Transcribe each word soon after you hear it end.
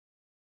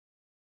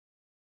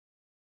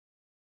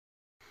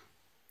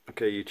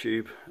Okay,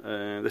 YouTube.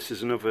 This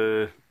is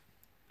another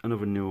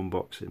new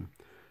unboxing.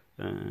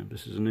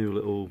 This is a new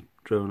little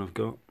drone I've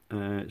got.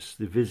 It's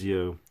the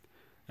Visuo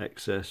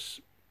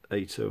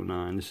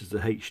xs809. This is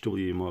the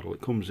HW model. It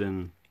comes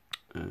in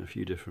a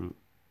few different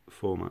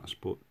formats,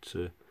 but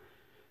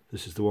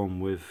this is the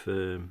one with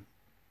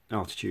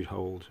altitude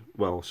hold.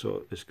 Well,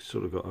 so it's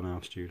sort of got an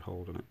altitude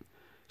hold on it.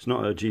 It's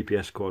not a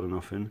GPS quad or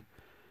nothing,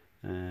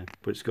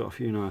 but it's got a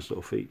few nice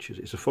little features.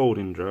 It's a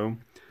folding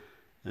drone.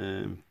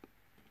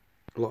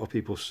 A lot of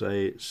people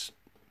say it's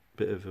a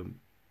bit of a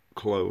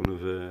clone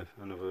of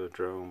another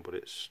drone, but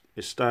it's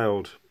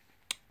styled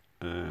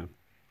a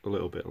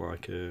little bit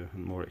like a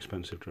more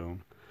expensive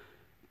drone,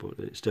 but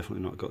it's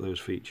definitely not got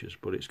those features.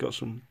 But it's got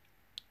some,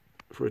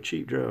 for a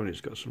cheap drone, it's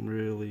got some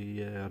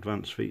really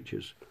advanced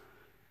features.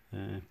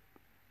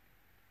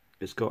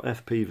 It's got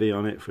FPV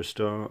on it for a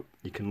start.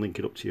 You can link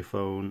it up to your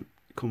phone.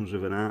 It comes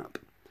with an app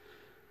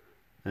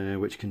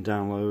which you can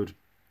download.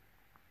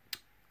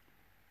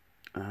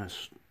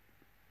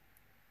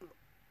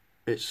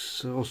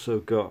 It's also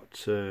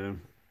got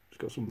it's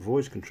got some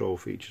voice control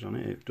features on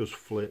it. It does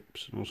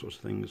flips and all sorts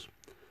of things,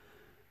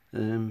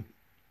 and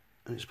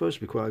it's supposed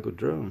to be quite a good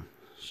drone.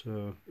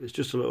 So it's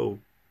just a little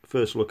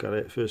first look at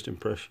it, first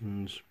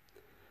impressions,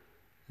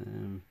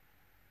 and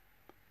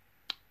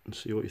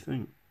see what you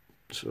think.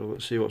 So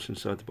let's see what's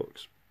inside the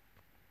box.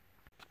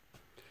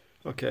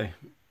 Okay,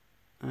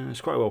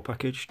 it's quite well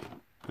packaged.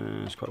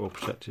 It's quite well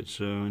protected.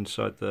 So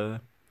inside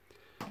there,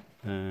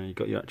 you've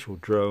got your actual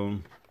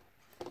drone.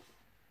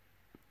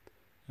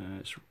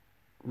 It's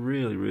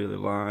really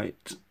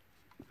light.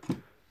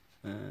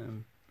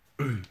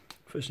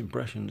 First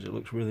impressions, it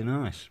looks really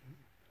nice.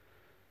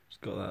 It's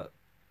got that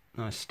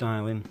nice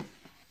styling.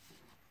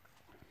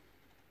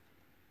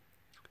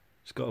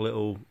 It's got a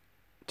little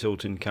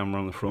tilting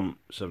camera on the front,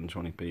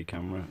 720p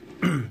camera.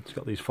 It's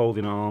got these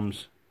folding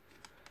arms.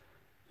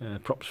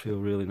 Props feel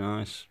really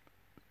nice.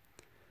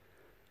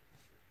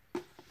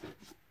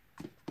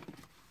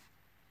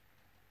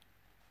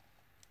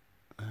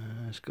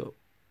 It's got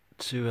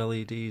two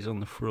LEDs on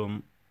the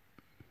front.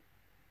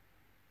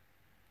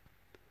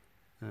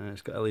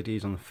 It's got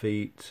LEDs on the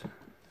feet.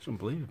 It's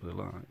unbelievably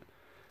light.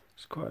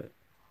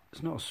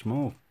 It's not a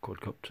small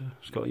quadcopter.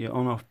 It's got your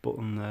on-off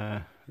button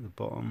there at the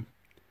bottom.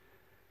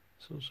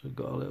 It's also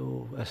got a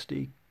little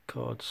SD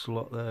card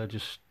slot there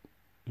just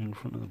in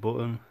front of the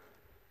button.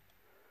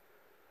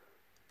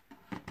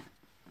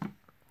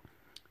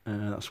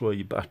 That's where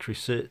your battery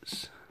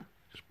sits.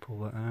 Just pull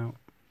that out.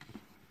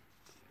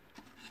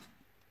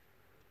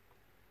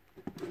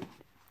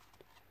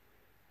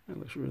 It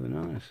looks really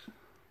nice.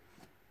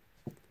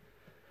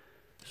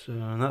 So,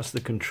 and that's the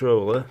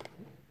controller.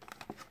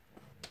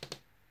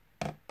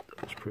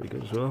 That's pretty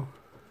good as well.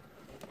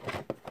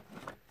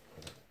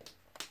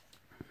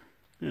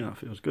 Yeah, that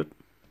feels good.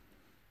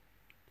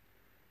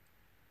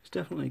 It's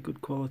definitely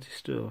good quality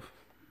stuff.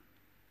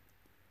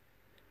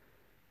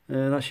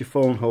 That's your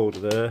phone holder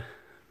there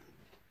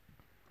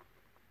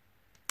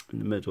in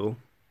the middle.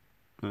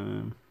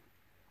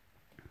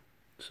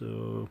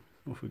 So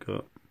what have we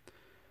got?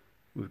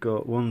 We've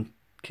got one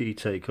key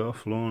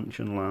takeoff, launch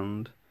and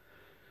land.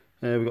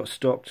 We've got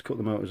stop to cut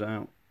the motors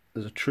out.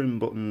 There's a trim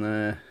button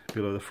there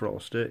below the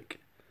throttle stick.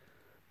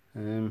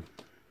 You've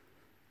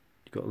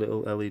got a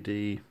little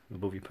LED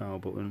above your power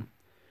button.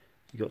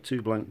 You've got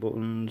two blank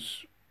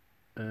buttons.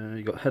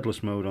 You've got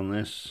headless mode on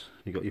this.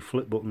 You've got your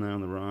flip button there on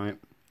the right.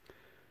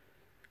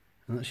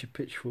 And that's your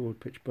pitch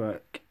forward, pitch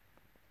back.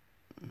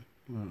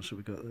 What else have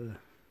we got there?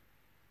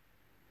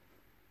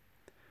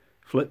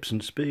 Flips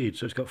and speed.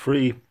 So it's got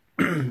free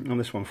on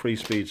this one, free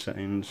speed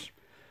settings,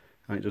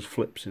 and it just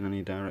flips in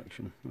any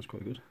direction. That's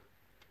quite good.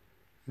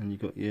 And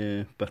you've got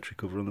your battery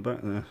cover on the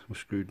back there, was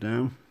screwed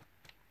down.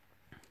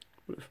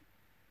 But it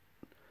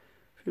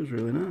feels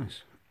really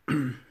nice.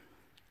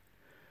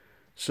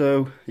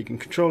 So you can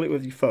control it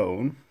with your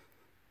phone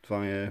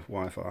via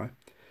Wi-Fi,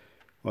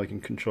 or you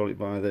can control it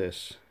by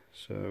this.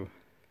 So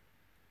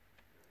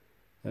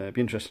it'd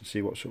be interesting to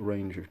see what sort of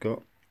range we've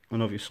got.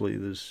 And obviously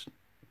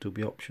there'll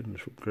be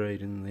options for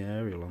upgrading the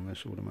aerial on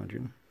this, I would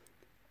imagine.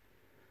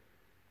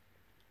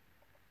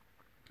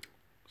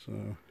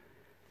 So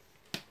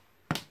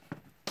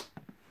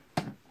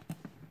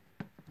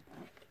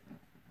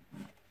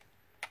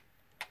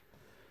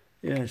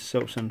yeah, it's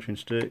self-centering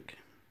stick.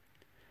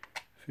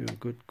 Feel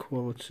good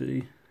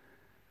quality.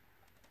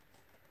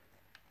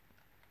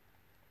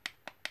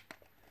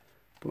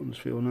 Buttons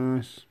feel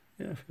nice.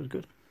 Yeah, feels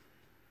good.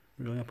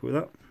 Really happy with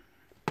that.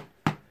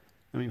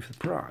 I mean, for the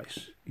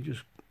price, you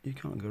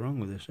can't go wrong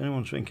with this.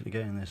 Anyone's thinking of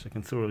getting this, I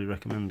can thoroughly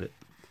recommend it.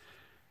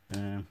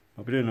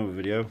 I'll be doing another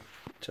video,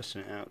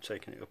 testing it out,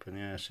 taking it up in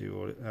the air, see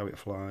how it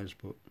flies,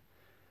 but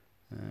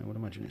I would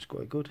imagine it's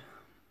quite good.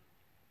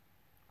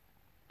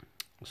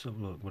 Let's have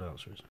a look, what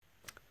else there is.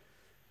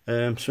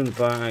 So in the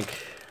bag,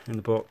 in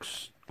the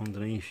box,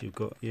 underneath, you've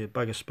got your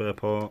bag of spare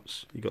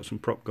parts, you've got some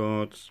prop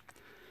guards,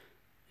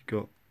 you've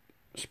got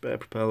spare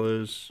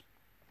propellers,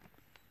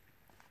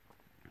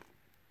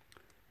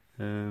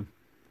 you've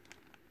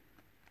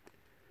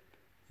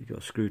got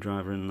a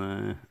screwdriver in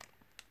there,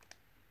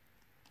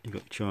 You've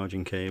got your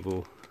charging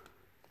cable.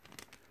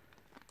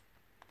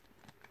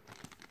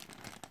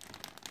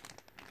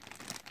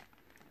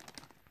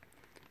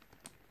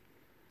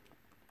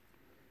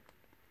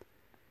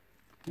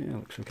 Yeah,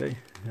 looks okay.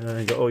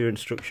 You've got all your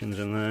instructions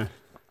in there.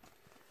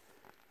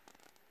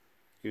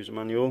 User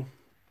manual.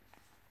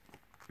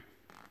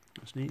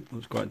 That's neat,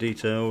 looks quite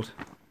detailed,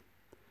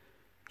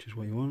 which is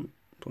what you want.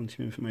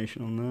 Plenty of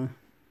information on there.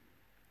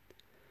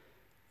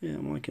 Yeah,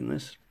 I'm liking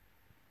this.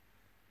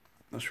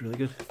 That's really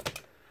good.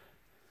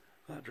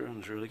 That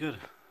drone's really good.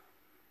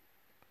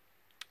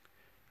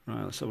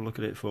 Right, let's have a look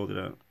at it folded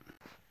out.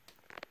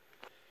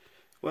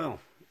 Well,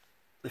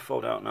 they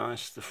fold out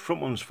nice. The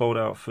front ones fold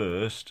out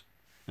first,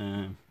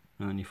 and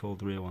then you fold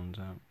the rear ones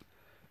out.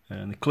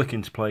 And they click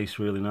into place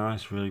really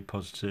nice, really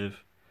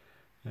positive.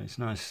 It's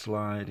nice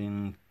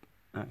sliding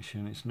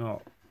action. It's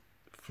not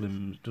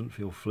doesn't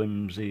feel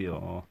flimsy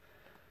or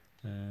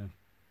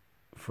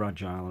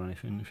fragile or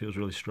anything. It feels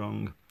really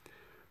strong.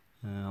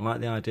 I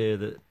like the idea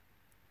that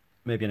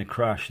maybe in a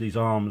crash these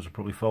arms will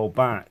probably fold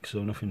back, so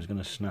nothing's going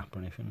to snap or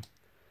anything.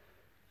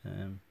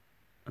 And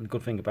the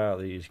good thing about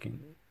these, you can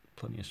get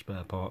plenty of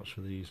spare parts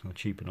for these, and they're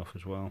cheap enough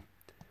as well.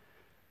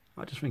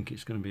 I just think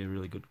it's going to be a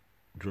really good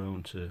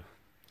drone to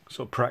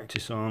sort of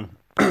practice on.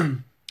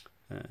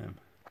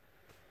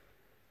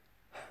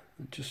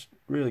 Just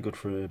really good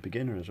for a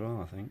beginner as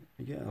well. I think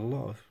you get a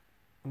lot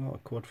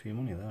of quad for your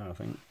money there, I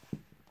think.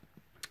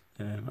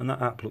 And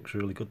that app looks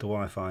really good, the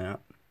Wi-Fi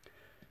app.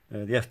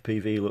 The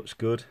FPV looks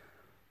good.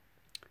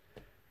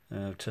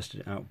 I've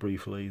tested it out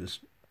briefly. There's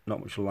not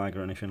much lag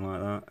or anything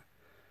like that.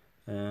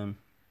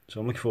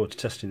 So I'm looking forward to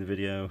testing the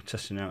video,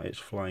 testing out its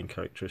flying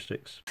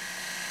characteristics.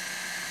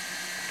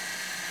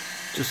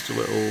 Just a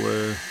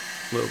little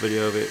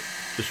video of it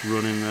just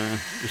running there,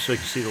 just so you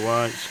can see the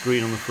lights.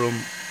 Green on the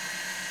front.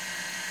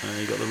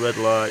 You've got the red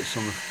lights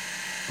on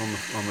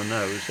the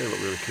nose. They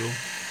look really cool.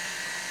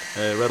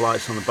 Red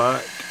lights on the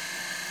back.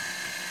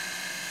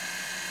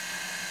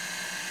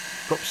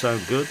 Props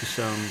sound good. They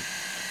sound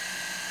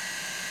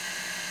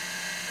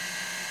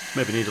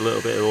maybe need a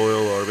little bit of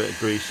oil or a bit of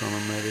grease on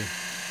them. Maybe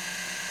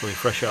probably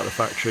fresh out of the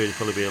factory. They'd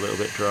probably be a little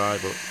bit dry,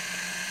 but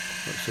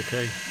looks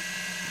okay.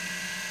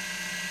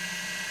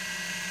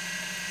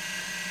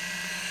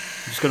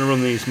 I'm just going to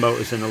run these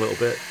motors in a little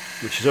bit,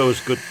 which is always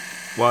good.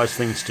 Wise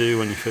thing to do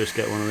when you first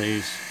get one of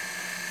these.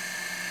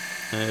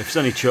 If there's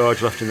any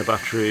charge left in the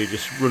battery,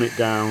 just run it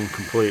down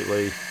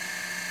completely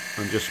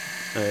and just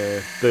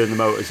burn the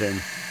motors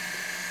in.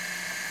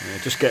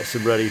 Just gets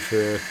them ready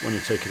for when you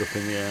take it up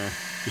in the air,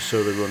 just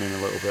so they're running a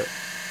little bit.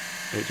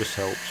 It just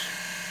helps.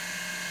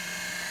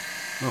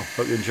 Well,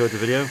 hope you enjoyed the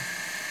video.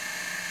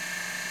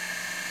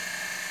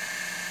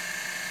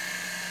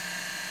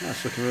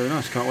 That's looking really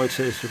nice. Can't wait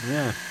to see this.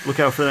 Yeah, look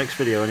out for the next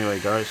video anyway,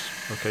 guys.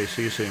 Okay,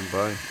 see you soon.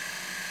 Bye.